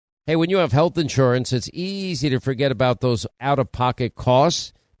Hey, when you have health insurance, it's easy to forget about those out-of-pocket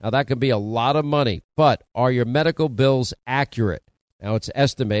costs. Now, that can be a lot of money, but are your medical bills accurate? Now, it's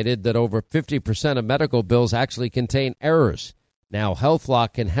estimated that over 50% of medical bills actually contain errors. Now,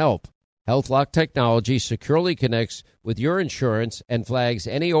 HealthLock can help. HealthLock technology securely connects with your insurance and flags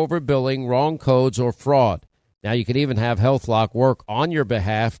any overbilling, wrong codes, or fraud. Now, you can even have HealthLock work on your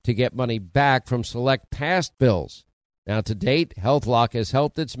behalf to get money back from select past bills. Now, to date, HealthLock has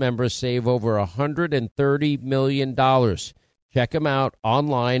helped its members save over $130 million. Check them out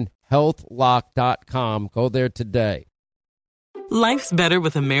online, healthlock.com. Go there today. Life's better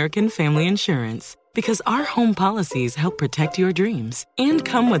with American Family Insurance because our home policies help protect your dreams and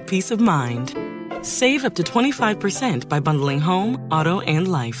come with peace of mind. Save up to 25% by bundling home, auto,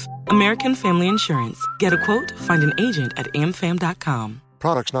 and life. American Family Insurance. Get a quote, find an agent at amfam.com.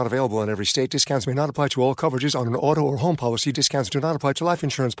 Products not available in every state. Discounts may not apply to all coverages on an auto or home policy. Discounts do not apply to life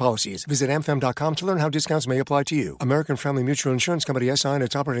insurance policies. Visit amfam.com to learn how discounts may apply to you. American Family Mutual Insurance Company, SI, and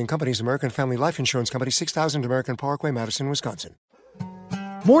its operating companies, American Family Life Insurance Company, 6000 American Parkway, Madison, Wisconsin.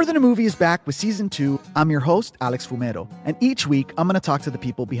 More Than a Movie is back with Season 2. I'm your host, Alex Fumero, and each week I'm going to talk to the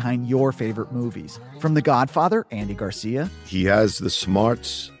people behind your favorite movies. From The Godfather, Andy Garcia. He has the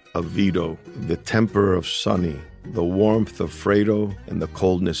smarts of Vito, the temper of Sonny, the warmth of Fredo, and the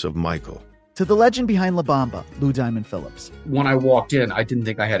coldness of Michael. To the legend behind La Bamba, Lou Diamond Phillips. When I walked in, I didn't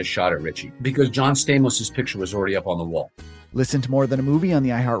think I had a shot at Richie because John Stamos' picture was already up on the wall. Listen to More Than a Movie on the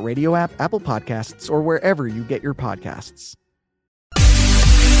iHeartRadio app, Apple Podcasts, or wherever you get your podcasts.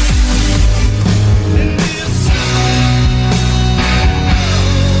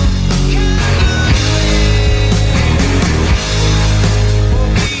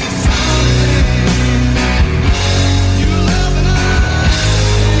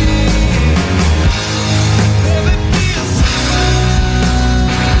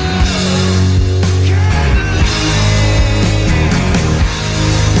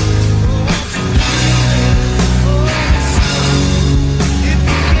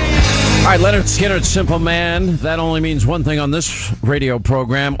 All right, Leonard Skinner, Simple Man. That only means one thing on this radio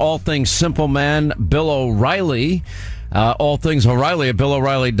program. All things Simple Man, Bill O'Reilly. All things O'Reilly at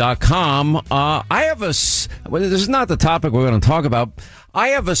BillO'Reilly.com. This is not the topic we're going to talk about. I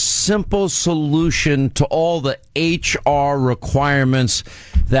have a simple solution to all the HR requirements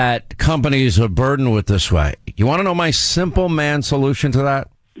that companies are burdened with this way. You want to know my Simple Man solution to that?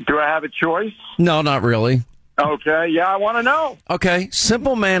 Do I have a choice? No, not really. Okay, yeah, I want to know. Okay,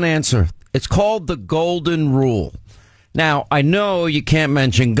 Simple Man answer. It's called the Golden Rule. Now, I know you can't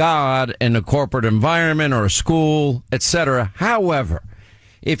mention God in a corporate environment or a school, etc. However,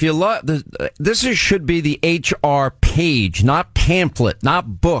 if you love should be the HR page, not pamphlet,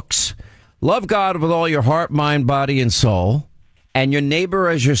 not books. Love God with all your heart, mind, body, and soul, and your neighbor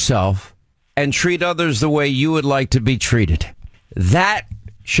as yourself, and treat others the way you would like to be treated. That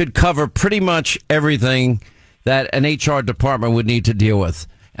should cover pretty much everything that an HR department would need to deal with.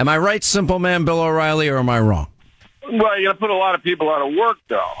 Am I right, Simple Man Bill O'Reilly, or am I wrong? Well, you're going to put a lot of people out of work,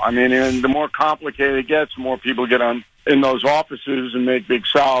 though. I mean, and the more complicated it gets, the more people get in those offices and make big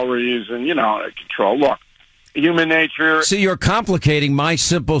salaries and, control. Look, human nature... See, you're complicating my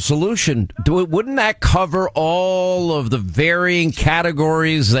simple solution. Wouldn't that cover all of the varying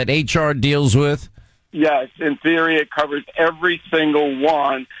categories that HR deals with? Yes, in theory, it covers every single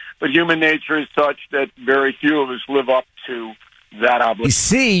one, but human nature is such that very few of us live up to that obligation. You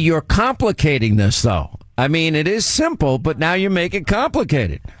see, you're complicating this, though. I mean, it is simple, but now you make it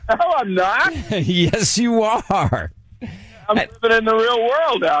complicated. No, I'm not. Yes, you are. I'm living in the real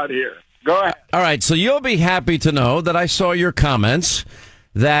world out here. Go ahead. All right, so you'll be happy to know that I saw your comments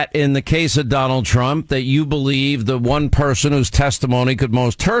that in the case of Donald Trump, that you believe the one person whose testimony could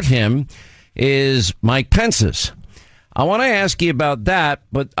most hurt him is Mike Pence's. I want to ask you about that,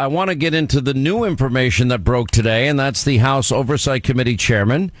 but I want to get into the new information that broke today, and that's the House Oversight Committee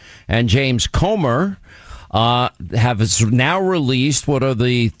Chairman and James Comer have now released what are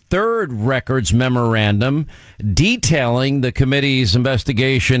the third records memorandum detailing the committee's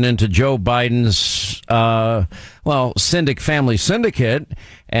investigation into Joe Biden's, family syndicate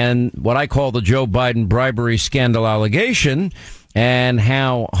and what I call the Joe Biden bribery scandal allegation, and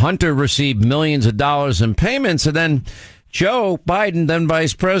how Hunter received millions of dollars in payments, and then Joe Biden, then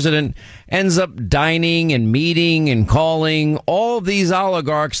vice president, ends up dining and meeting and calling all of these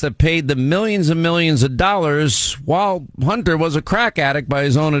oligarchs that paid the millions and millions of dollars while Hunter was a crack addict by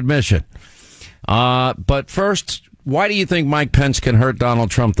his own admission. But first, why do you think Mike Pence can hurt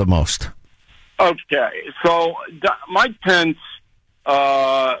Donald Trump the most? Okay, so Mike Pence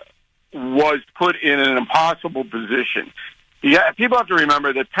was put in an impossible position. Yeah, people have to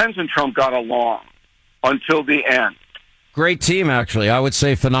remember that Pence and Trump got along until the end. Great team, actually. I would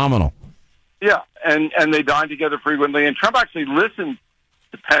say phenomenal. Yeah, and they dined together frequently. And Trump actually listened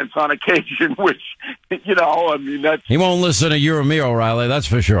to Pence on occasion, which, that's... He won't listen to you or me, O'Reilly, that's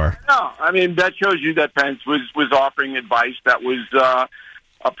for sure. No, that shows you that Pence was offering advice that was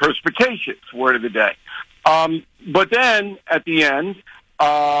perspicacious, word of the day. But then, at the end,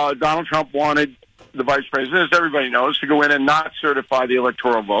 Donald Trump wanted the vice president, as everybody knows, to go in and not certify the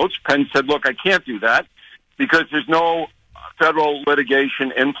electoral votes. Pence said, look, I can't do that because there's no federal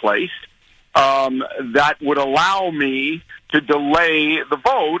litigation in place that would allow me to delay the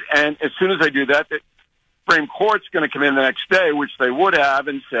vote. And as soon as I do that, the Supreme Court's going to come in the next day, which they would have,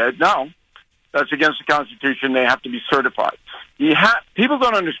 and said, no, that's against the Constitution. They have to be certified. People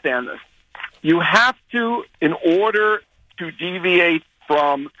don't understand this. You have to, in order to deviate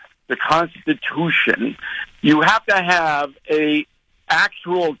from the Constitution, you have to have a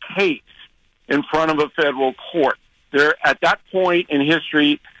actual case in front of a federal court. There, at that point in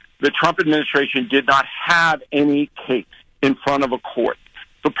history, the Trump administration did not have any case in front of a court.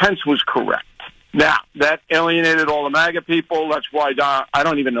 So Pence was correct. Now, that alienated all the MAGA people. That's why I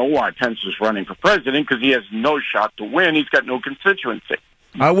don't even know why Pence is running for president, because he has no shot to win. He's got no constituency.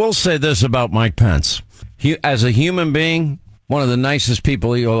 I will say this about Mike Pence. As a human being, one of the nicest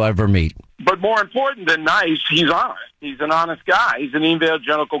people you'll ever meet. But more important than nice, he's honest. He's an honest guy. He's an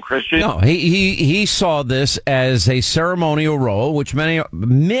evangelical Christian. No, he saw this as a ceremonial role, which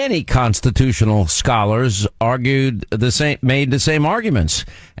many constitutional scholars made the same arguments.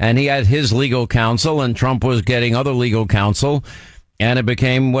 And he had his legal counsel, and Trump was getting other legal counsel, and it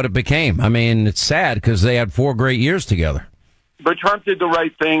became what it became. It's sad because they had 4 great years together. But Trump did the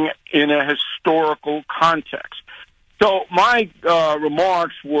right thing in a historical context. So my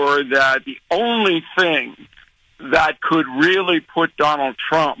remarks were that the only thing that could really put Donald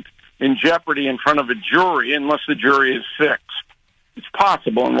Trump in jeopardy in front of a jury, unless the jury is fixed, it's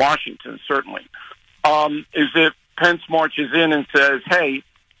possible in Washington, certainly, is if Pence marches in and says, hey,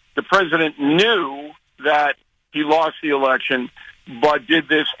 the president knew that he lost the election, but did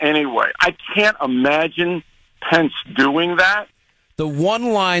this anyway. I can't imagine Pence doing that. The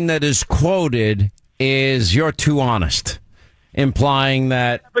one line that is quoted is, you're too honest, implying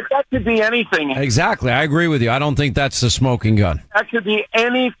that... But that could be anything. Exactly. I agree with you. I don't think that's the smoking gun. That could be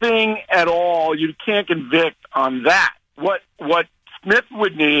anything at all. You can't convict on that. What Smith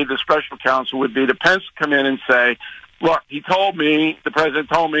would need, the special counsel, would be to Pence come in and say, look, the president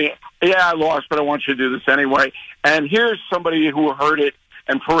told me, yeah, I lost, but I want you to do this anyway. And here's somebody who heard it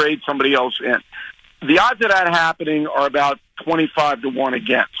and parade somebody else in. The odds of that happening are about 25-1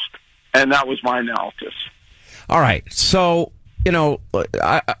 against. And that was my analysis. All right. So,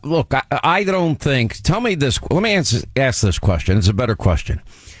 I don't think... Tell me this. Let me ask this question. It's a better question.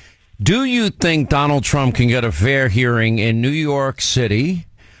 Do you think Donald Trump can get a fair hearing in New York City,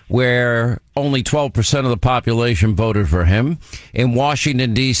 where only 12% of the population voted for him? In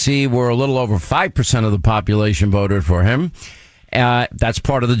Washington, D.C., where a little over 5% of the population voted for him? That's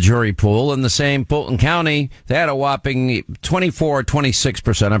part of the jury pool. In the same Fulton County, they had a whopping 24 or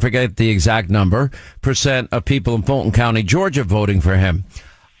 26%. I forget the exact number, percent of people in Fulton County, Georgia, voting for him.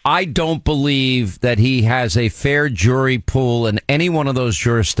 I don't believe that he has a fair jury pool in any one of those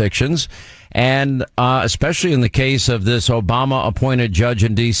jurisdictions. And especially in the case of this Obama appointed judge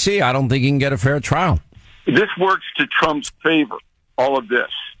in D.C., I don't think he can get a fair trial. This works to Trump's favor, all of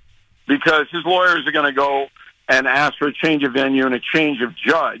this, because his lawyers are going to go and ask for a change of venue and a change of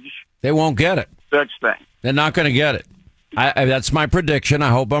judge. They won't get it. Next thing. They're not going to get it. That's my prediction. I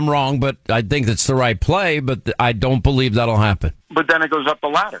hope I'm wrong, but I think it's the right play, but I don't believe that'll happen. But then it goes up the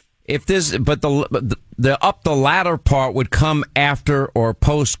ladder. The up the ladder part would come after or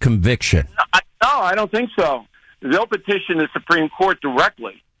post conviction. No, I don't think so. They'll petition the Supreme Court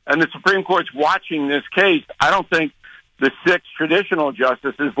directly, and the Supreme Court's watching this case. I don't think the 6 traditional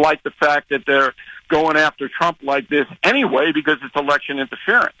justices like the fact that they're going after Trump like this anyway, because it's election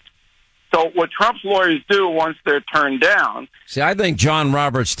interference. So what Trump's lawyers do once they're turned down... See, I think John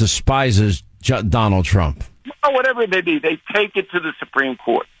Roberts despises Donald Trump. Or whatever it may be, they take it to the Supreme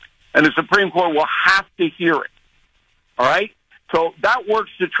Court. And the Supreme Court will have to hear it. All right? So that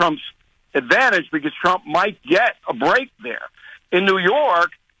works to Trump's advantage, because Trump might get a break there. In New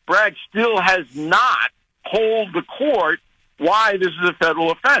York, Bragg still has not told the court why this is a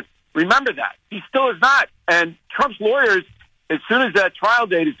federal offense. Remember that. He still is not. And Trump's lawyers, as soon as that trial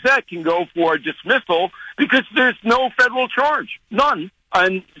date is set, can go for a dismissal because there's no federal charge. None.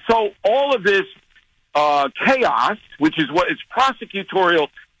 And so all of this chaos, which is what it's prosecutorial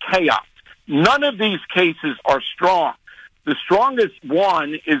chaos. None of these cases are strong. the strongest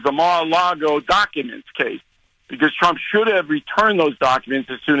one is the Mar-a-Lago documents case, because Trump should have returned those documents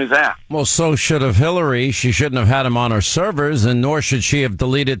as soon as asked. Well, so should have Hillary. She shouldn't have had them on her servers, and nor should she have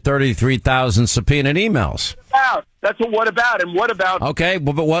deleted 33,000 subpoenaed emails. That's a what about, and what about? Okay,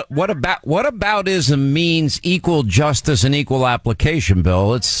 but what aboutism means equal justice and equal application,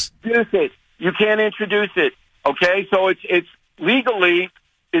 Bill. It's Introduce it. You can't introduce it. Okay, so it's legally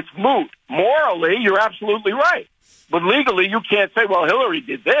it's moot. Morally, you're absolutely right, but legally, you can't say, "Well, Hillary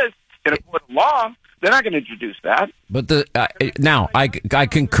did this in a court of law." They're not going to introduce that. But now I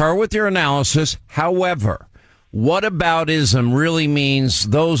concur with your analysis. However, whataboutism really means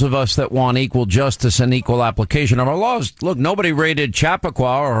those of us that want equal justice and equal application of our laws. Look, nobody raided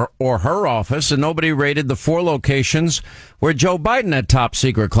Chappaqua or her office, and nobody raided the 4 locations where Joe Biden had top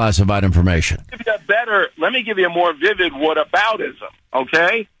secret classified information. Let me give you a more vivid whataboutism,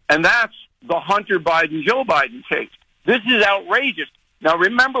 okay? And that's the Hunter Biden, Joe Biden case. This is outrageous. Now,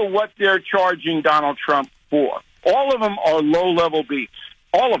 remember what they're charging Donald Trump for. All of them are low-level beats.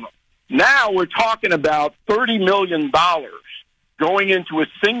 All of them. Now we're talking about $30 million going into a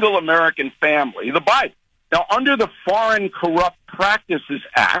single American family, the Biden. Now, under the Foreign Corrupt Practices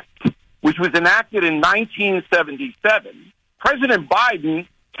Act, which was enacted in 1977, President Biden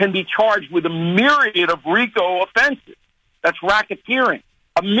can be charged with a myriad of RICO offenses. That's racketeering.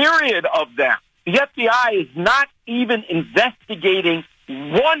 A myriad of them. The FBI is not even investigating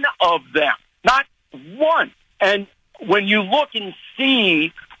one of them. Not one. And when you look and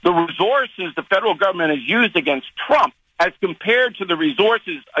see the resources the federal government has used against Trump as compared to the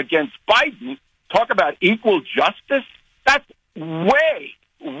resources against Biden, talk about equal justice. That's way.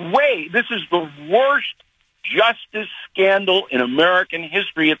 This is the worst justice scandal in American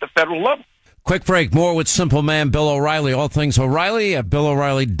history at the federal level. Quick break. More with Simple Man Bill O'Reilly. All things O'Reilly at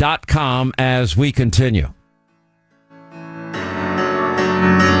BillO'Reilly.com as we continue.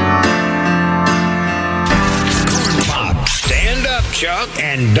 Stand up, Chuck,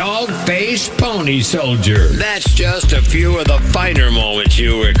 and dog-faced pony soldier. That's just a few of the finer moments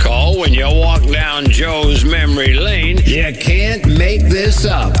you recall when you walk down Joe's memory lane. You can't make this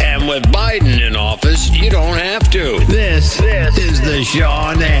up. And with Biden in office, you don't have to. This is the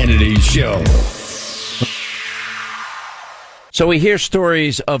Sean Hannity Show. So we hear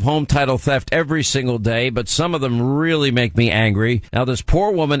stories of home title theft every single day, but some of them really make me angry. Now, this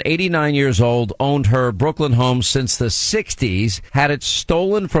poor woman, 89 years old, owned her Brooklyn home since the 60s, had it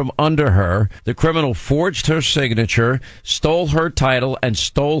stolen from under her. The criminal forged her signature, stole her title, and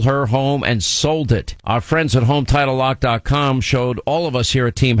stole her home and sold it. Our friends at HometitleLock.com showed all of us here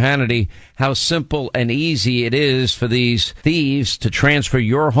at Team Hannity how simple and easy it is for these thieves to transfer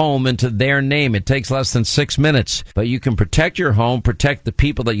your home into their name. It takes less than 6 minutes, but you can protect your home, protect the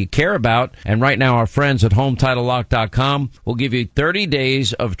people that you care about. And right now, our friends at HometitleLock.com will give you 30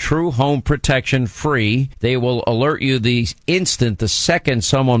 days of true home protection free. They will alert you the second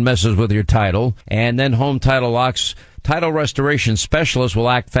someone messes with your title. And then Home Title Lock's title restoration specialist will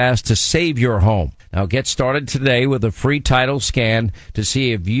act fast to save your home. Now get started today with a free title scan to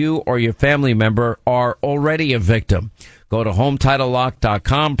see if you or your family member are already a victim. Go to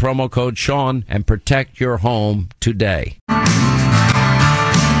HometitleLock.com, promo code Sean, and protect your home today. All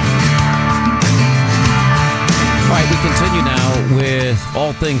right, we continue now with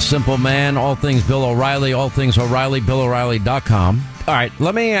All Things Simple Man, All Things Bill O'Reilly, All Things O'Reilly, BillO'Reilly.com. All right,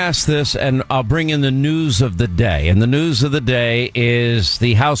 let me ask this, and I'll bring in the news of the day. And the news of the day is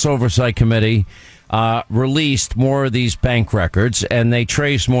the House Oversight Committee released more of these bank records, and they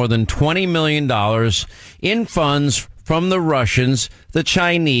traced more than $20 million in funds from the Russians, the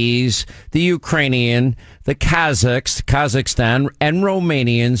Chinese, the Ukrainian, the Kazakhstan, and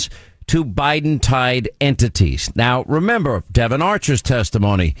Romanians to Biden-tied entities. Now, remember Devin Archer's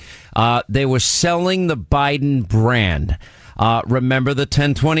testimony. They were selling the Biden brand. Remember the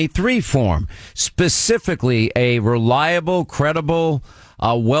 1023 form, specifically a reliable, credible,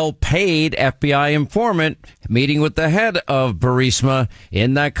 well-paid FBI informant meeting with the head of Burisma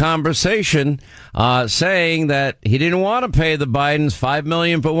in that conversation, saying that he didn't want to pay the Bidens $5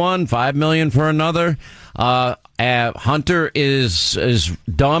 million for one, $5 million for another. Hunter is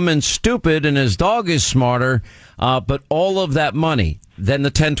dumb and stupid, and his dog is smarter. But all of that money. Then the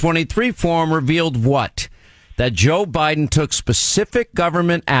 1023 form revealed what? That Joe Biden took specific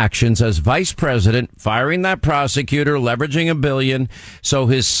government actions as vice president, firing that prosecutor, leveraging $1 billion, so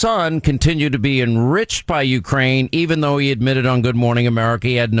his son continued to be enriched by Ukraine, even though he admitted on Good Morning America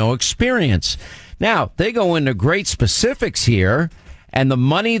he had no experience. Now, they go into great specifics here, and the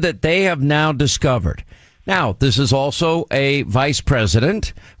money that they have now discovered. Now, this is also a vice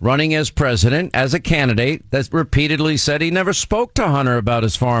president running as president as a candidate that repeatedly said he never spoke to Hunter about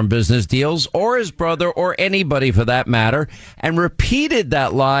his foreign business deals or his brother or anybody for that matter, and repeated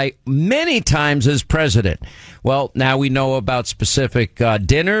that lie many times as president. Well, now we know about specific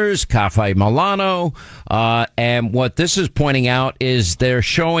dinners, Cafe Milano, and what this is pointing out is they're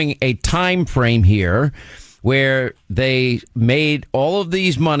showing a time frame here where they made all of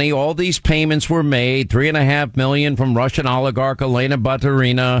these money, all these payments were made, $3.5 million from Russian oligarch Elena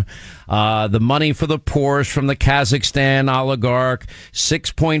Baturina, the money for the Porsche from the Kazakhstan oligarch,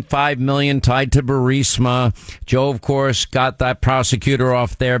 $6.5 million tied to Burisma. Joe, of course, got that prosecutor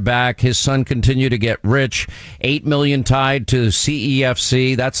off their back. His son continued to get rich. $8 million tied to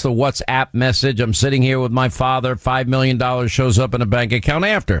CEFC. That's the WhatsApp message. I'm sitting here with my father. $5 million shows up in a bank account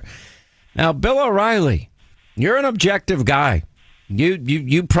after. Now, Bill O'Reilly, you're an objective guy.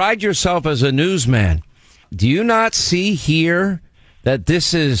 You pride yourself as a newsman. Do you not see here that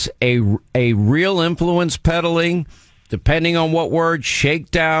this is a real influence peddling, depending on what word,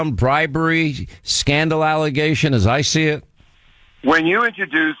 shakedown, bribery, scandal allegation, as I see it? When you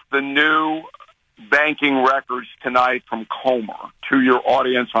introduce the new banking records tonight from Comer to your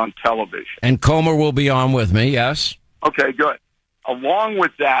audience on television. And Comer will be on with me, yes. Okay, good. Along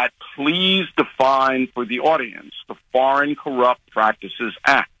with that, please define for the audience the Foreign Corrupt Practices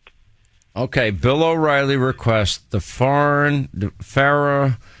Act. Okay, Bill O'Reilly requests the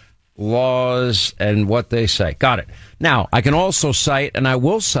FARA laws and what they say. Got it. Now, I can also cite, and I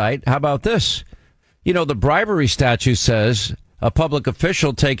will cite, how about this? You know, the bribery statute says a public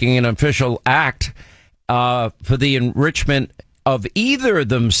official taking an official act for the enrichment of either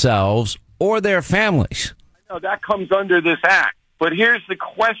themselves or their families. I know that comes under this act. But here's the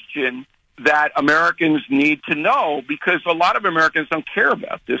question that Americans need to know, because a lot of Americans don't care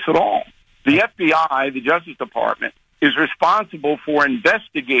about this at all. The FBI, the Justice Department, is responsible for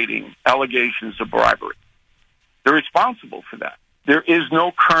investigating allegations of bribery. They're responsible for that. There is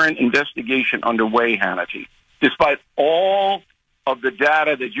no current investigation underway, Hannity, despite all of the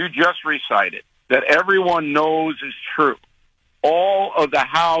data that you just recited, that everyone knows is true. All of the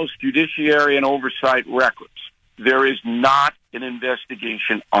House Judiciary and Oversight records. There is not an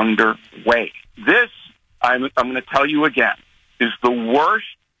investigation underway. This, I'm going to tell you again, is the worst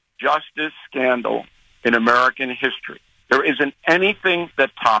justice scandal in American history. There isn't anything that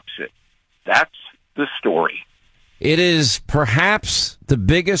tops it. That's the story. It is perhaps the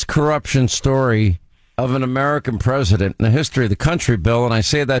biggest corruption story of an American president in the history of the country, Bill, and I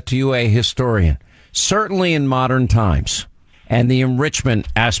say that to you, a historian, certainly in modern times, and the enrichment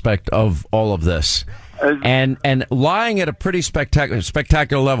aspect of all of this. And lying at a pretty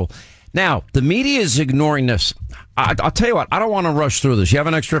spectacular level. Now, the media is ignoring this. I'll tell you what, I don't want to rush through this. You have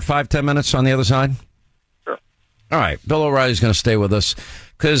an extra 5-10 minutes on the other side? Sure. All right. Bill O'Reilly's going to stay with us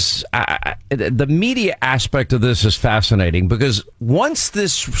because the media aspect of this is fascinating, because once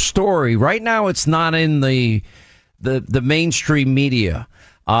this story, right now it's not in the mainstream media.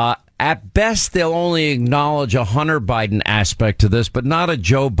 At best, they'll only acknowledge a Hunter Biden aspect to this, but not a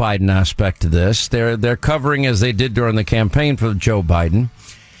Joe Biden aspect to this. They're covering as they did during the campaign for Joe Biden.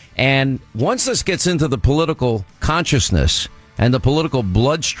 And once this gets into the political consciousness and the political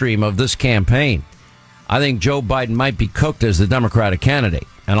bloodstream of this campaign, I think Joe Biden might be cooked as the Democratic candidate.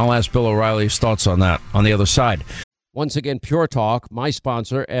 And I'll ask Bill O'Reilly's thoughts on that on the other side. Once again, Pure Talk, my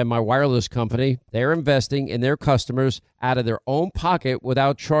sponsor and my wireless company, they're investing in their customers out of their own pocket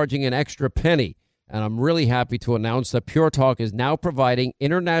without charging an extra penny. And I'm really happy to announce that Pure Talk is now providing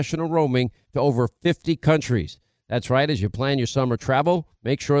international roaming to over 50 countries. That's right. As you plan your summer travel,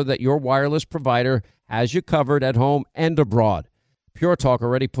 make sure that your wireless provider has you covered at home and abroad. Pure Talk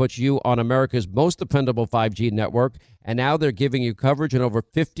already puts you on America's most dependable 5G network, and now they're giving you coverage in over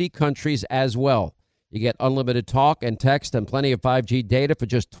 50 countries as well. You get unlimited talk and text and plenty of 5G data for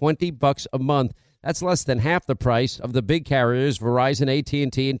just $20 a month. That's less than half the price of the big carriers, Verizon,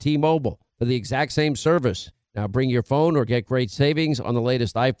 AT&T, and T-Mobile, for the exact same service. Now bring your phone or get great savings on the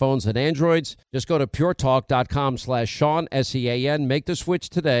latest iPhones and Androids. Just go to puretalk.com/Sean, S-E-A-N. Make the switch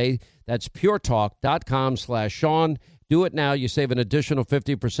today. That's puretalk.com/Sean. Do it now. You save an additional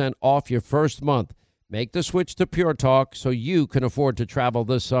 50% off your first month. Make the switch to Pure Talk so you can afford to travel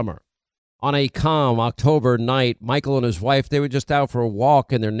this summer. On a calm October night, Michael and his wife, they were just out for a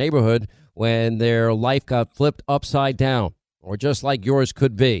walk in their neighborhood when their life got flipped upside down, or just like yours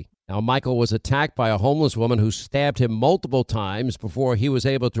could be. Now, Michael was attacked by a homeless woman who stabbed him multiple times before he was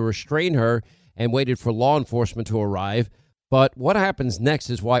able to restrain her and waited for law enforcement to arrive. But what happens next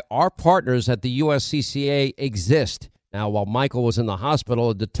is why our partners at the USCCA exist. Now, while Michael was in the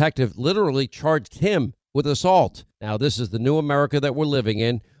hospital, a detective literally charged him with assault. Now, this is the new America that we're living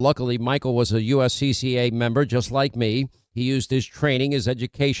in. Luckily, Michael was a USCCA member just like me. He used his training, his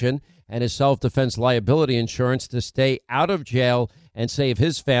education, and his self-defense liability insurance to stay out of jail and save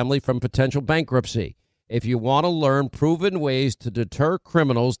his family from potential bankruptcy. If you want to learn proven ways to deter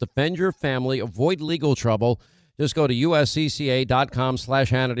criminals, defend your family, avoid legal trouble, just go to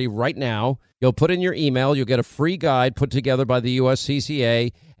uscca.com/Hannity right now. You'll put in your email. You'll get a free guide put together by the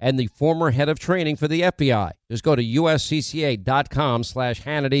USCCA and the former head of training for the FBI. Just go to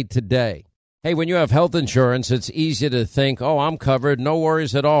uscca.com/Hannity today. Hey, when you have health insurance, it's easy to think, oh, I'm covered, no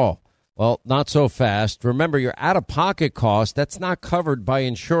worries at all. Well, not so fast. Remember, your out-of-pocket cost, that's not covered by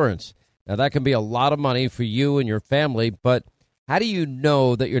insurance. Now, that can be a lot of money for you and your family, but how do you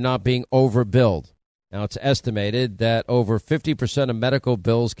know that you're not being overbilled? Now, it's estimated that over 50% of medical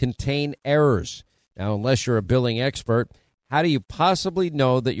bills contain errors. Now, unless you're a billing expert, how do you possibly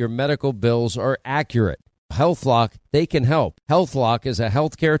know that your medical bills are accurate? HealthLock, they can help. HealthLock is a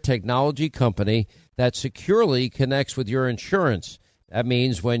healthcare technology company that securely connects with your insurance. That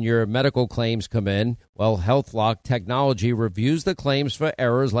means when your medical claims come in, well, HealthLock technology reviews the claims for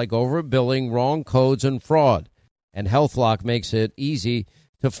errors like overbilling, wrong codes, and fraud. And HealthLock makes it easy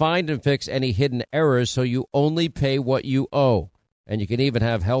to find and fix any hidden errors so you only pay what you owe. And you can even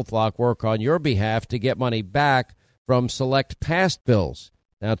have HealthLock work on your behalf to get money back from select past bills.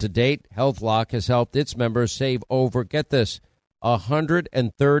 Now, to date, HealthLock has helped its members save over, get this,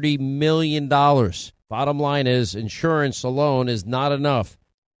 $130 million. Bottom line is, insurance alone is not enough.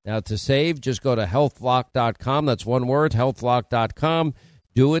 Now, to save, just go to healthlock.com. That's one word, healthlock.com.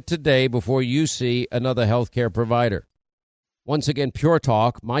 Do it today before you see another healthcare provider. Once again, Pure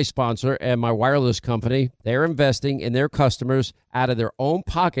Talk, my sponsor and my wireless company, they're investing in their customers out of their own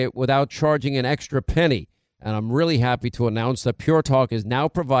pocket without charging an extra penny. And I'm really happy to announce that Pure Talk is now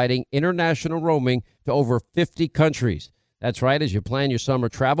providing international roaming to over 50 countries. That's right. As you plan your summer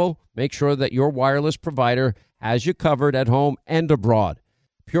travel, make sure that your wireless provider has you covered at home and abroad.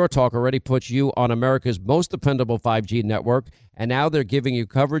 Pure Talk already puts you on America's most dependable 5G network, and now they're giving you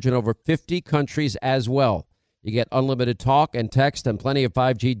coverage in over 50 countries as well. You get unlimited talk and text and plenty of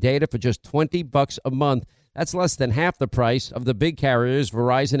 5G data for just $20 a month. That's less than half the price of the big carriers,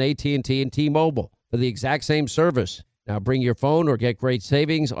 Verizon, AT&T, and T-Mobile, for the exact same service. Now bring your phone or get great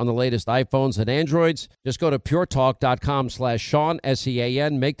savings on the latest iPhones and Androids. Just go to puretalk.com/Sean,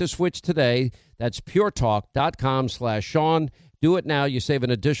 S-E-A-N. Make the switch today. That's puretalk.com/Sean. Do it now. You save an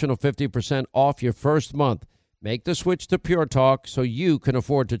additional 50% off your first month. Make the switch to Pure Talk so you can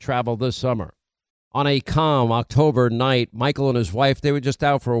afford to travel this summer. On a calm October night, Michael and his wife, they were just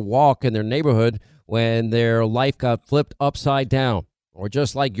out for a walk in their neighborhood when their life got flipped upside down, or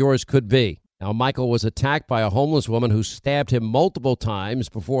just like yours could be. Now, Michael was attacked by a homeless woman who stabbed him multiple times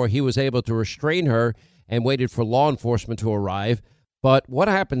before he was able to restrain her and waited for law enforcement to arrive. But what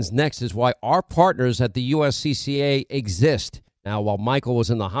happens next is why our partners at the USCCA exist. Now, while Michael was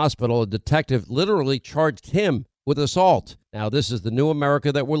in the hospital, a detective literally charged him with assault. Now, this is the new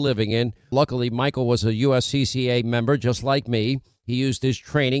America that we're living in. Luckily, Michael was a USCCA member just like me. He used his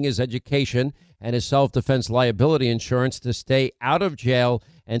training, his education, and his self-defense liability insurance to stay out of jail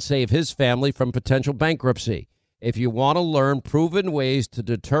and save his family from potential bankruptcy. If you want to learn proven ways to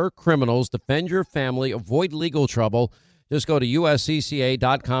deter criminals, defend your family, avoid legal trouble, just go to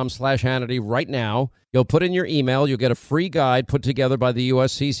uscca.com/Hannity right now. You'll put in your email. You'll get a free guide put together by the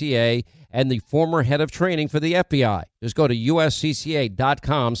USCCA and the former head of training for the FBI. Just go to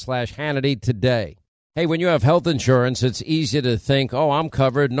uscca.com/Hannity today. Hey, when you have health insurance, it's easy to think, oh, I'm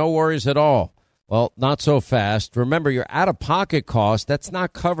covered, no worries at all. Well, not so fast. Remember, your out-of-pocket cost, that's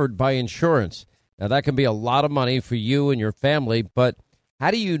not covered by insurance. Now, that can be a lot of money for you and your family, but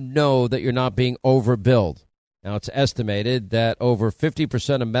how do you know that you're not being overbilled? Now, it's estimated that over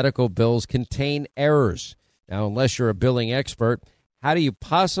 50% of medical bills contain errors. Now, unless you're a billing expert, how do you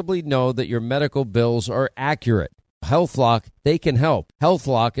possibly know that your medical bills are accurate? HealthLock, they can help.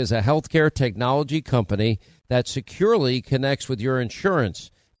 HealthLock is a healthcare technology company that securely connects with your insurance.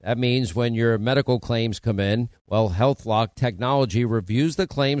 That means when your medical claims come in, well, HealthLock technology reviews the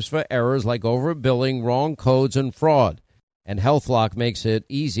claims for errors like overbilling, wrong codes, and fraud. And HealthLock makes it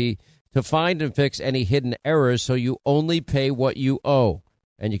easy to find and fix any hidden errors so you only pay what you owe.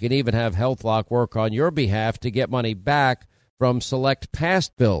 And you can even have HealthLock work on your behalf to get money back from select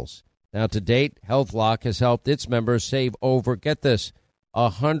past bills. Now, to date, HealthLock has helped its members save over, get this,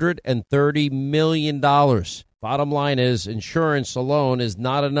 $130 million. Bottom line is, insurance alone is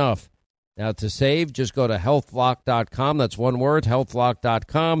not enough. Now, to save, just go to healthlock.com. That's one word,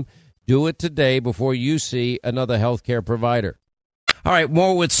 healthlock.com. Do it today before you see another healthcare provider. All right,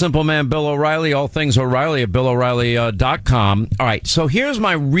 more with Simple Man Bill O'Reilly, all things O'Reilly at BillO'Reilly.com. All right, so here's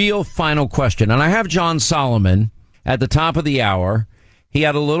my real final question, and I have John Solomon at the top of the hour. He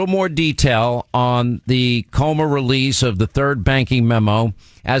had a little more detail on the Comer release of the third banking memo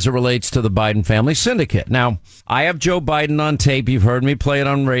as it relates to the Biden family syndicate. Now, I have Joe Biden on tape. You've heard me play it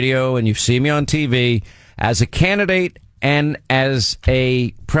on radio, and you've seen me on TV as a candidate and as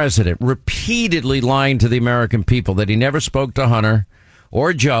a president, repeatedly lying to the American people that he never spoke to Hunter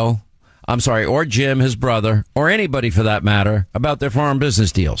or or Jim, his brother, or anybody for that matter, about their foreign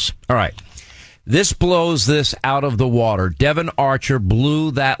business deals. All right. This blows this out of the water. Devon Archer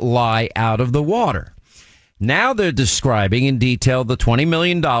blew that lie out of the water. Now they're describing in detail the $20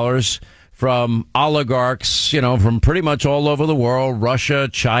 million from oligarchs, from pretty much all over the world, Russia,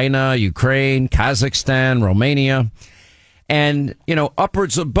 China, Ukraine, Kazakhstan, Romania, and,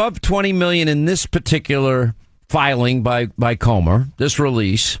 upwards above 20 million in this particular filing by Comer, this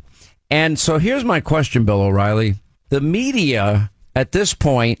release. And so here's my question, Bill O'Reilly. The media at this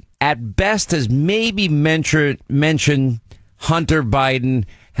point, at best, has maybe mentioned Hunter Biden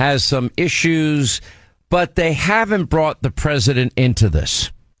has some issues, but they haven't brought the president into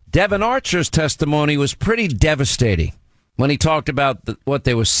this. Devon Archer's testimony was pretty devastating when he talked about what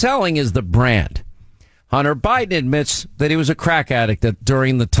they were selling is the brand. Hunter Biden admits that he was a crack addict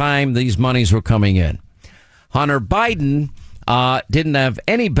during the time these monies were coming in. Hunter Biden didn't have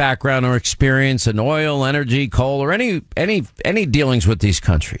any background or experience in oil, energy, coal, or any dealings with these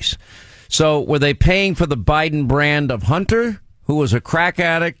countries. So were they paying for the Biden brand of Hunter, who was a crack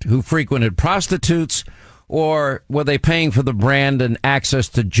addict, who frequented prostitutes, or were they paying for the brand and access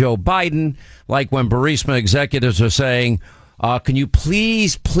to Joe Biden, like when Burisma executives are saying, can you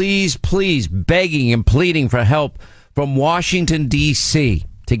please, begging and pleading for help from Washington, D.C.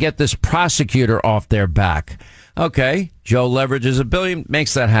 to get this prosecutor off their back? Okay, Joe leverages $1 billion,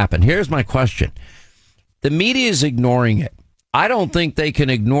 makes that happen. Here's my question. The media is ignoring it. I don't think they can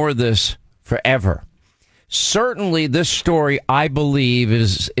ignore this forever. Certainly, this story, I believe,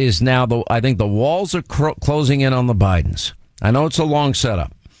 is now, I think the walls are closing in on the Bidens. I know it's a long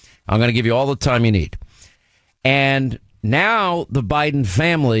setup. I'm going to give you all the time you need. And now the Biden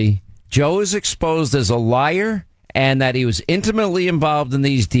family, Joe is exposed as a liar and that he was intimately involved in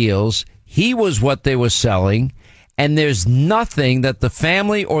these deals. He was what they were selling. And there's nothing that the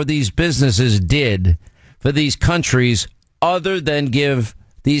family or these businesses did for these countries other than give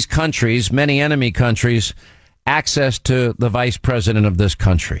these countries, many enemy countries, access to the vice president of this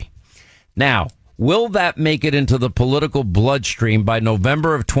country. Now, will that make it into the political bloodstream by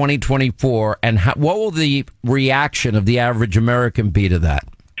November of 2024? And what will the reaction of the average American be to that?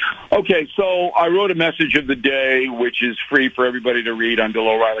 Okay, so I wrote a message of the day, which is free for everybody to read on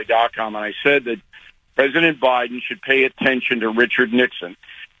BillO'Reilly.com, and I said that President Biden should pay attention to Richard Nixon.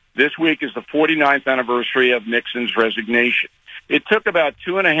 This week is the 49th anniversary of Nixon's resignation. It took about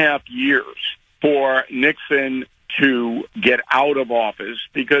 2.5 years for Nixon to get out of office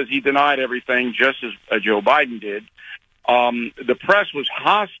because he denied everything just as Joe Biden did. The press was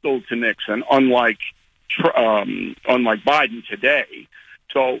hostile to Nixon, unlike Biden today.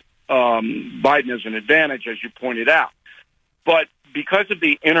 So Biden has an advantage, as you pointed out. But because of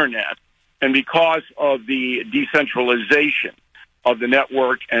the Internet and because of the decentralization of the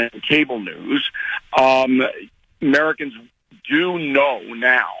network and cable news, Americans do know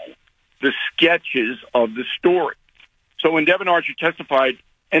now the sketches of the story. So when Devon Archer testified,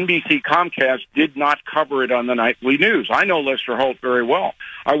 NBC Comcast did not cover it on the nightly news. I know Lester Holt very well.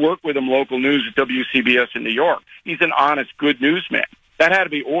 I work with him local news at WCBS in New York. He's an honest, good newsman. That had to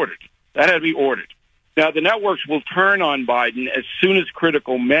be ordered. Now, the networks will turn on Biden as soon as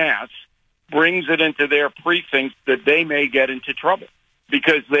critical mass brings it into their precincts that they may get into trouble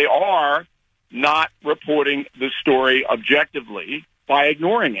because they are not reporting the story objectively by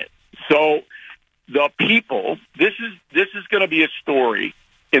ignoring it. So the people, this is going to be a story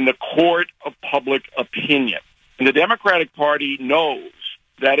in the court of public opinion. And the Democratic Party knows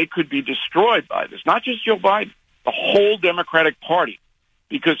that it could be destroyed by this, not just Joe Biden, the whole Democratic Party,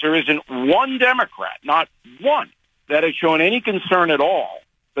 because there isn't one Democrat, not one, that has shown any concern at all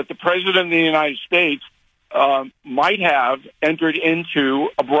that the President of the United States might have entered into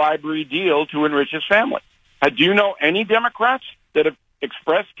a bribery deal to enrich his family. Do you know any Democrats that have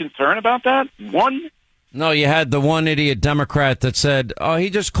expressed concern about that? One? No, you had the one idiot Democrat that said, he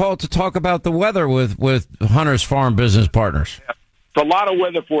just called to talk about the weather with Hunter's foreign business partners. Yeah. It's a lot of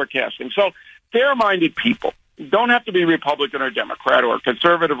weather forecasting. So fair-minded people don't have to be Republican or Democrat or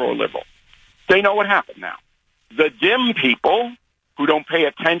conservative or liberal. They know what happened now. The dim people who don't pay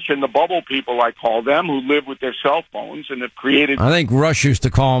attention, the bubble people, I call them, who live with their cell phones and have created... I think Rush used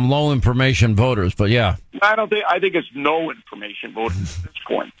to call them low information voters, but yeah. I think it's no information voters at this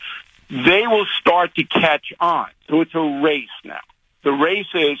point. They will start to catch on. So it's a race now. The race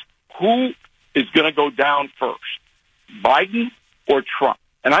is who is going to go down first, Biden or Trump?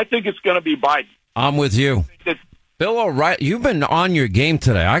 And I think it's going to be Biden. I'm with you. Bill O'Reilly, you've been on your game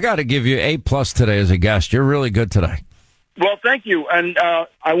today. I got to give you A+ today as a guest. You're really good today. Well, thank you. And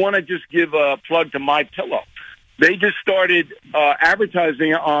I want to just give a plug to MyPillow. They just started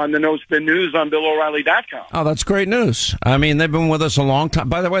advertising on the No Spin News on BillO'Reilly.com. Oh, that's great news. I mean, they've been with us a long time.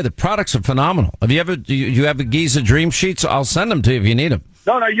 By the way, the products are phenomenal. Have you ever, do you have the Giza Dream Sheets? I'll send them to you if you need them.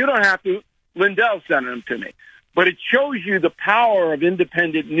 No, you don't have to. Lindell sent them to me. But it shows you the power of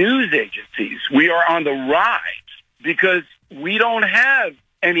independent news agencies. We are on the rise because we don't have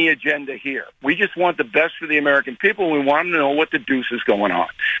any agenda here. We just want the best for the American people. We want them to know what the deuce is going on.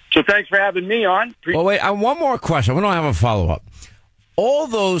 So thanks for having me on. Well, wait, one more question. We don't have a follow-up. All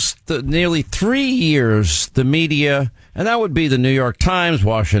those nearly 3 years, the media, and that would be the New York Times,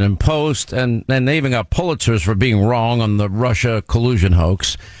 Washington Post, and they even got Pulitzers for being wrong on the Russia collusion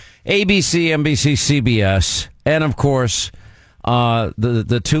hoax, ABC, NBC, CBS, and, of course,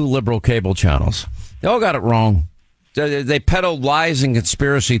 the two liberal cable channels. They all got it wrong. They peddled lies and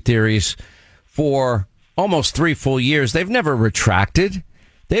conspiracy theories for almost 3 full years. They've never retracted.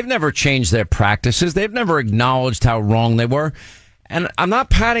 They've never changed their practices. They've never acknowledged how wrong they were. And I'm not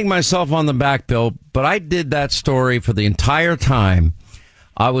patting myself on the back, Bill, but I did that story for the entire time.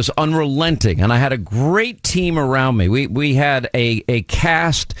 I was unrelenting, and I had a great team around me. We had a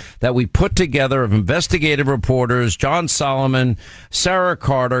cast that we put together of investigative reporters, John Solomon, Sarah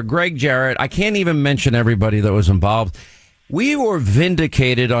Carter, Greg Jarrett. I can't even mention everybody that was involved. We were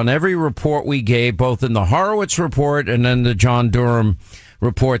vindicated on every report we gave, both in the Horowitz report and then the John Durham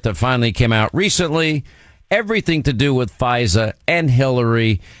report that finally came out recently. Everything to do with FISA and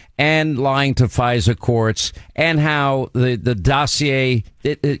Hillary and lying to FISA courts, and how the dossier,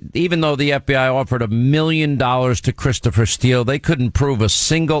 even though the FBI offered $1 million to Christopher Steele, they couldn't prove a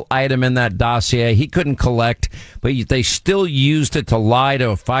single item in that dossier. He couldn't collect, but they still used it to lie to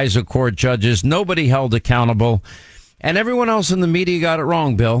FISA court judges. Nobody held accountable. And everyone else in the media got it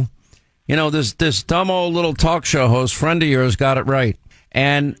wrong, Bill. You know, this dumb old little talk show host, friend of yours, got it right.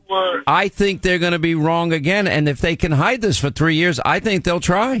 And I think they're going to be wrong again. And if they can hide this for 3 years, I think they'll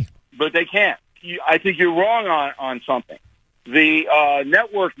try. But they can't. I think you're wrong on something. The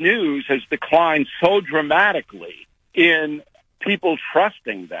network news has declined so dramatically in people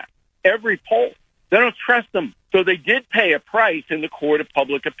trusting them. Every poll, they don't trust them. So they did pay a price in the court of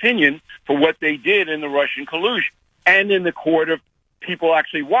public opinion for what they did in the Russian collusion. And in the court of people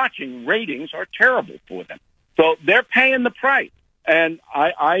actually watching, ratings are terrible for them. So they're paying the price. And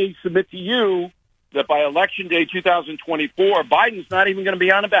I submit to you that by Election Day 2024, Biden's not even going to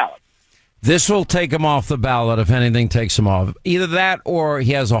be on the ballot. This will take him off the ballot if anything takes him off. Either that or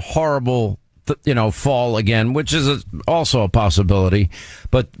he has a horrible, fall again, which is also a possibility.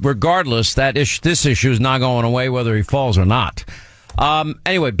 But regardless, this issue is not going away whether he falls or not.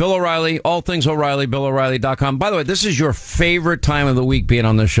 Anyway, Bill O'Reilly, all things O'Reilly, BillO'Reilly.com. By the way, this is your favorite time of the week being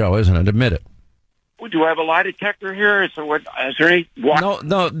on this show, isn't it? Admit it. Do I have a lie detector here? Is there any...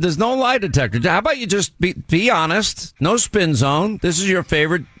 No, there's no lie detector. How about you just be honest? No spin zone. This is your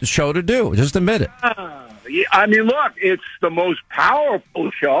favorite show to do. Just admit it. I mean, look, it's the most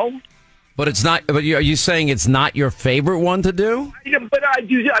powerful show. But it's not. But are you saying it's not your favorite one to do? Yeah, but I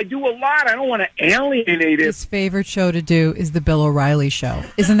do a lot. I don't want to alienate it. His favorite show to do is the Bill O'Reilly Show.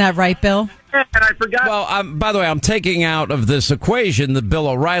 Isn't that right, Bill? And I forgot. Well, by the way, I'm taking out of this equation the Bill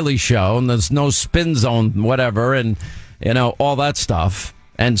O'Reilly Show, and there's no spin zone, whatever, and all that stuff,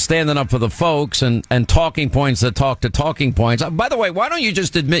 and standing up for the folks, and talking points that talk to talking points. By the way, why don't you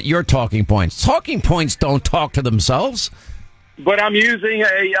just admit your talking points? Talking points don't talk to themselves. But I'm using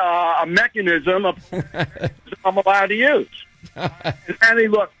a mechanism I'm allowed to use. Andy,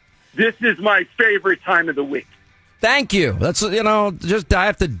 look, this is my favorite time of the week. Thank you. That's, just I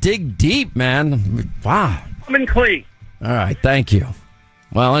have to dig deep, man. Wow. I'm in clean. All right. Thank you.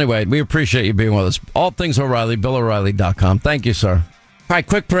 Well, anyway, we appreciate you being with us. All things O'Reilly, BillO'Reilly.com. Thank you, sir. All right,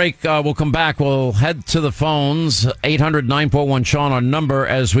 quick break. We'll come back. We'll head to the phones. 800-941-SEAN, our number,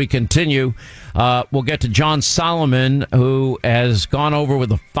 as we continue. We'll get to John Solomon, who has gone over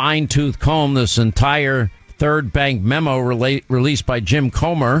with a fine-tooth comb this entire third bank memo released by Jim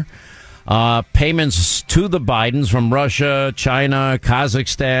Comer. Payments to the Bidens from Russia, China,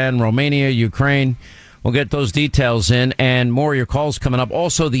 Kazakhstan, Romania, Ukraine. We'll get those details in and more of your calls coming up.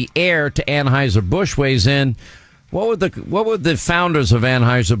 Also, the heir to Anheuser-Busch weighs in. What would the founders of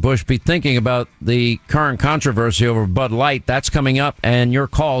Anheuser-Busch be thinking about the current controversy over Bud Light? That's coming up, and your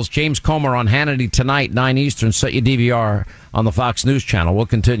calls. James Comer on Hannity tonight, 9 Eastern. Set your DVR on the Fox News Channel. We'll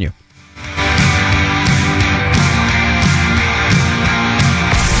continue.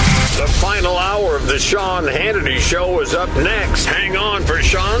 The final hour of the Sean Hannity Show is up next. Hang on for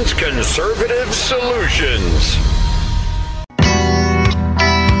Sean's Conservative Solutions.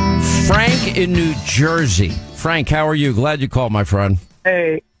 Frank in New Jersey. Frank, how are you? Glad you called, my friend.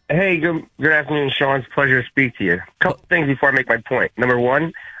 Hey, good afternoon, Sean. It's a pleasure to speak to you. A couple things before I make my point. Number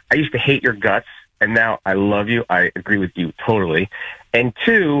one, I used to hate your guts, and now I love you. I agree with you totally. And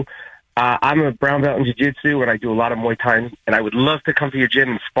two, I'm a brown belt in jiu-jitsu, and I do a lot of Muay Thai, and I would love to come to your gym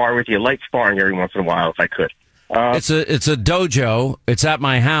and spar with you, light sparring every once in a while if I could. It's a dojo. It's at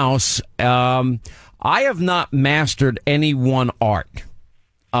my house. I have not mastered any one art.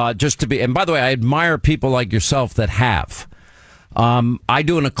 And by the way, I admire people like yourself that have. I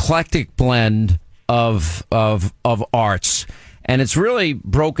do an eclectic blend of arts, and it's really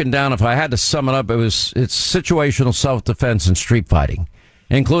broken down. If I had to sum it up, it's situational self-defense and street fighting,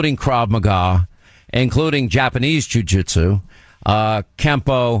 including Krav Maga, including Japanese jiu-jitsu,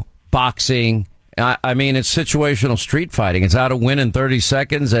 Kempo, boxing. I mean, it's situational street fighting. It's how to win in 30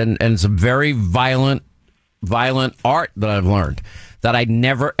 seconds, and it's a very violent art that I've learned that I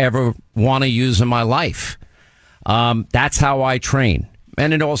never, ever want to use in my life. That's how I train.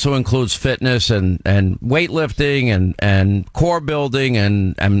 And it also includes fitness and weightlifting and core building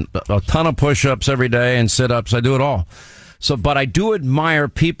and a ton of push-ups every day and sit-ups. I do it all. So, but I do admire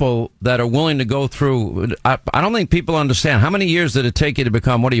people that are willing to go through. I don't think people understand. How many years did it take you to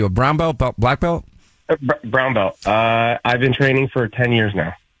become, what are you, a brown belt, black belt? Brown belt. I've been training for 10 years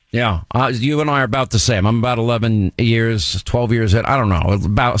now. Yeah, you and I are about the same. I'm about 11 years, 12 years in. I don't know,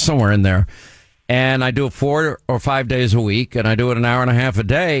 about somewhere in there. And I do it 4 or 5 days a week, and I do it an hour and a half a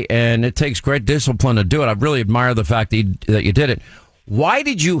day, and it takes great discipline to do it. I really admire the fact that you did it. Why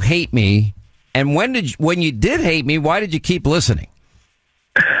did you hate me? And when you did hate me, why did you keep listening?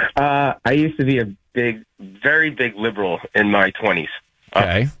 I used to be a very big liberal in my 20s.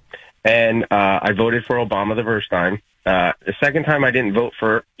 Okay. And I voted for Obama the first time. The second time I didn't vote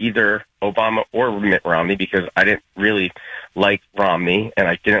for either Obama or Mitt Romney because I didn't really like Romney and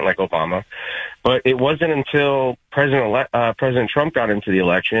I didn't like Obama. But it wasn't until President Trump got into the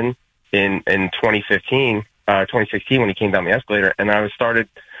election in 2016 when he came down the escalator, and I started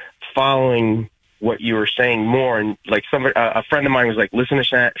following what you were saying more. And like a friend of mine was like, listen to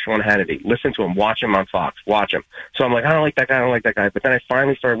Sean Hannity, listen to him, watch him on Fox, watch him. So I'm like, I don't like that guy. But then I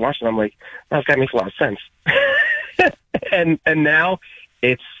finally started watching. I'm like, oh, this guy makes a lot of sense. and now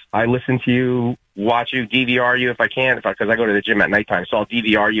I listen to you, watch you, DVR you if I can, because I go to the gym at nighttime. So I'll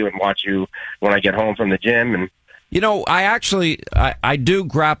DVR you and watch you when I get home from the gym. And I do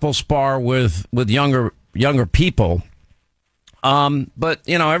grapple spar with younger people. But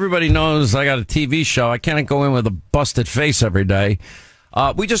everybody knows I got a TV show. I can't go in with a busted face every day.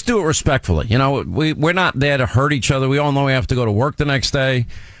 We just do it respectfully. We're not there to hurt each other. We all know we have to go to work the next day.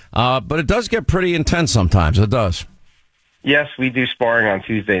 But it does get pretty intense sometimes. It does. Yes, we do sparring on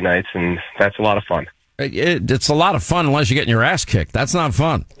Tuesday nights, and that's a lot of fun. It's a lot of fun unless you're getting your ass kicked. That's not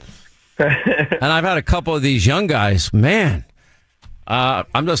fun. And I've had a couple of these young guys, man.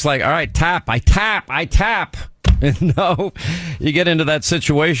 I'm just like, all right, tap. I tap. No, you get into that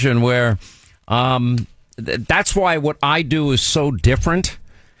situation where that's why what I do is so different.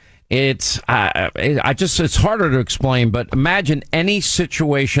 It's harder to explain, but imagine any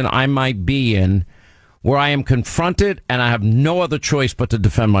situation I might be in where I am confronted and I have no other choice but to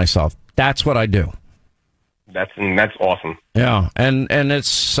defend myself. That's what I do. That's awesome. Yeah, and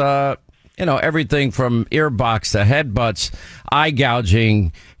it's everything from earbox to headbutts, eye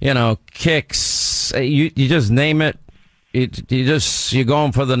gouging, kicks. You just name it. You're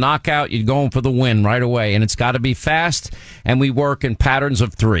going for the knockout. You're going for the win right away, and it's got to be fast. And we work in patterns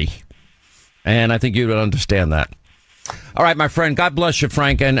of 3, and I think you would understand that. All right, my friend. God bless you,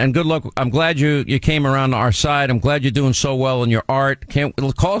 Frank, and good luck. I'm glad you came around to our side. I'm glad you're doing so well in your art.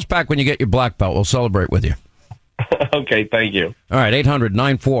 Call us back when you get your black belt. We'll celebrate with you. Okay, thank you. All right,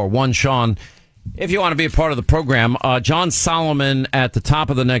 800-941-SEAN. If you want to be a part of the program, John Solomon at the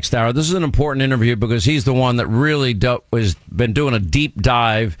top of the next hour. This is an important interview because he's the one that really has been doing a deep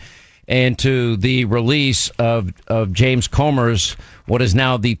dive into the release of James Comer's, what is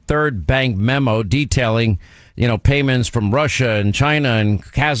now the third bank memo detailing, payments from Russia and China and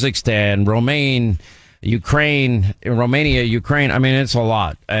Kazakhstan, Romania, Ukraine. I mean, it's a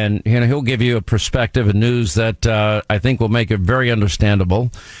lot. And, he'll give you a perspective and news that I think will make it very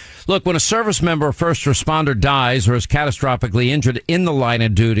understandable. Look, when a service member or first responder dies or is catastrophically injured in the line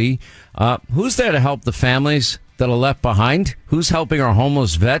of duty, who's there to help the families that are left behind? Who's helping our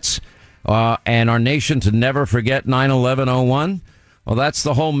homeless vets and our nation to never forget 9/11/01? Well, that's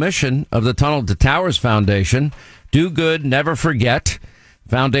the whole mission of the Tunnel to Towers Foundation. Do good, never forget.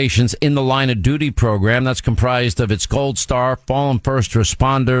 Foundation's In the Line of Duty program that's comprised of its Gold Star, fallen first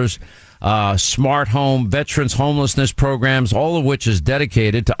responders, smart home, veterans homelessness programs, all of which is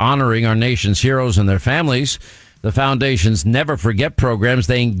dedicated to honoring our nation's heroes and their families. The Foundation's Never Forget programs,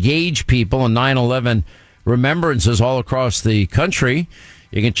 they engage people in 9/11 remembrances all across the country.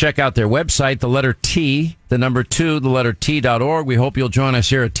 You can check out their website, the letter T, the number 2, the letter T.org. We hope you'll join us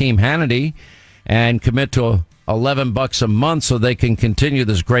here at Team Hannity and commit to $11 a month so they can continue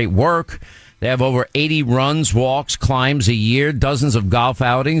this great work. They have over 80 runs, walks, climbs a year, dozens of golf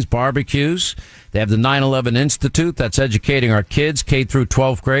outings, barbecues. They have the 9/11 Institute that's educating our kids, K through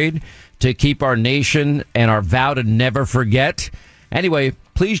 12th grade, to keep our nation and our vow to never forget. Anyway,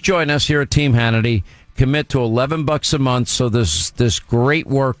 please join us here at Team Hannity. Commit to $11 a month so this great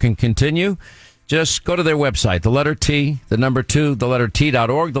work can continue. Just go to their website, the letter T, the number 2, the letter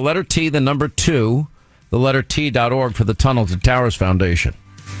T.org, the letter T, the number 2, the letter T.org for the Tunnel to Towers Foundation.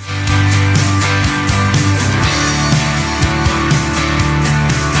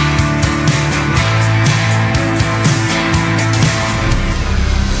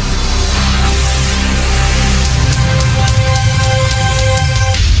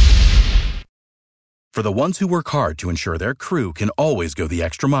 For the ones who work hard to ensure their crew can always go the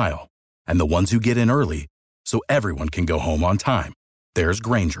extra mile, and the ones who get in early so everyone can go home on time, there's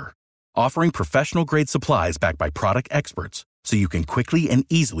Grainger, offering professional-grade supplies backed by product experts so you can quickly and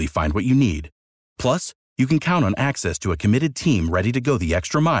easily find what you need. Plus, you can count on access to a committed team ready to go the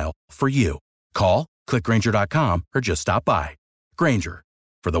extra mile for you. Call, click Grainger.com, or just stop by. Grainger,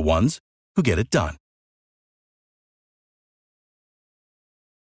 for the ones who get it done.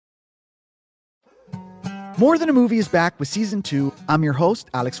 More Than a Movie is back with Season 2. I'm your host,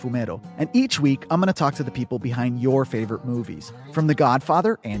 Alex Fumero, and each week I'm going to talk to the people behind your favorite movies. From The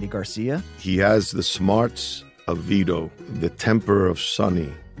Godfather, Andy Garcia. He has the smarts of Vito, the temper of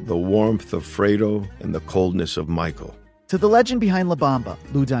Sonny, the warmth of Fredo, and the coldness of Michael. To the legend behind La Bamba,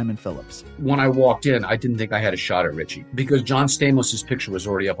 Lou Diamond Phillips. When I walked in, I didn't think I had a shot at Richie because John Stamos' picture was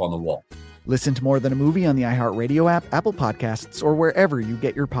already up on the wall. Listen to More Than a Movie on the iHeartRadio app, Apple Podcasts, or wherever you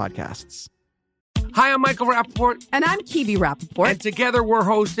get your podcasts. Hi, I'm Michael Rappaport. And I'm Kibi Rappaport. And together we're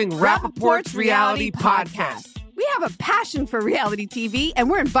hosting Rappaport's Reality Podcast. We have a passion for reality TV, and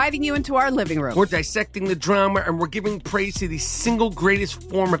we're inviting you into our living room. We're dissecting the drama, and we're giving praise to the single greatest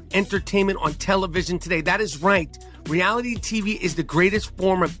form of entertainment on television today. That is right. Reality TV is the greatest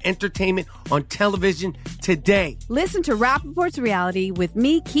form of entertainment on television today. Listen to Rappaport's Reality with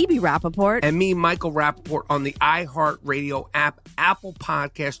me, Kibi Rappaport. And me, Michael Rappaport, on the iHeartRadio app, Apple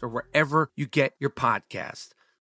Podcast, or wherever you get your podcast.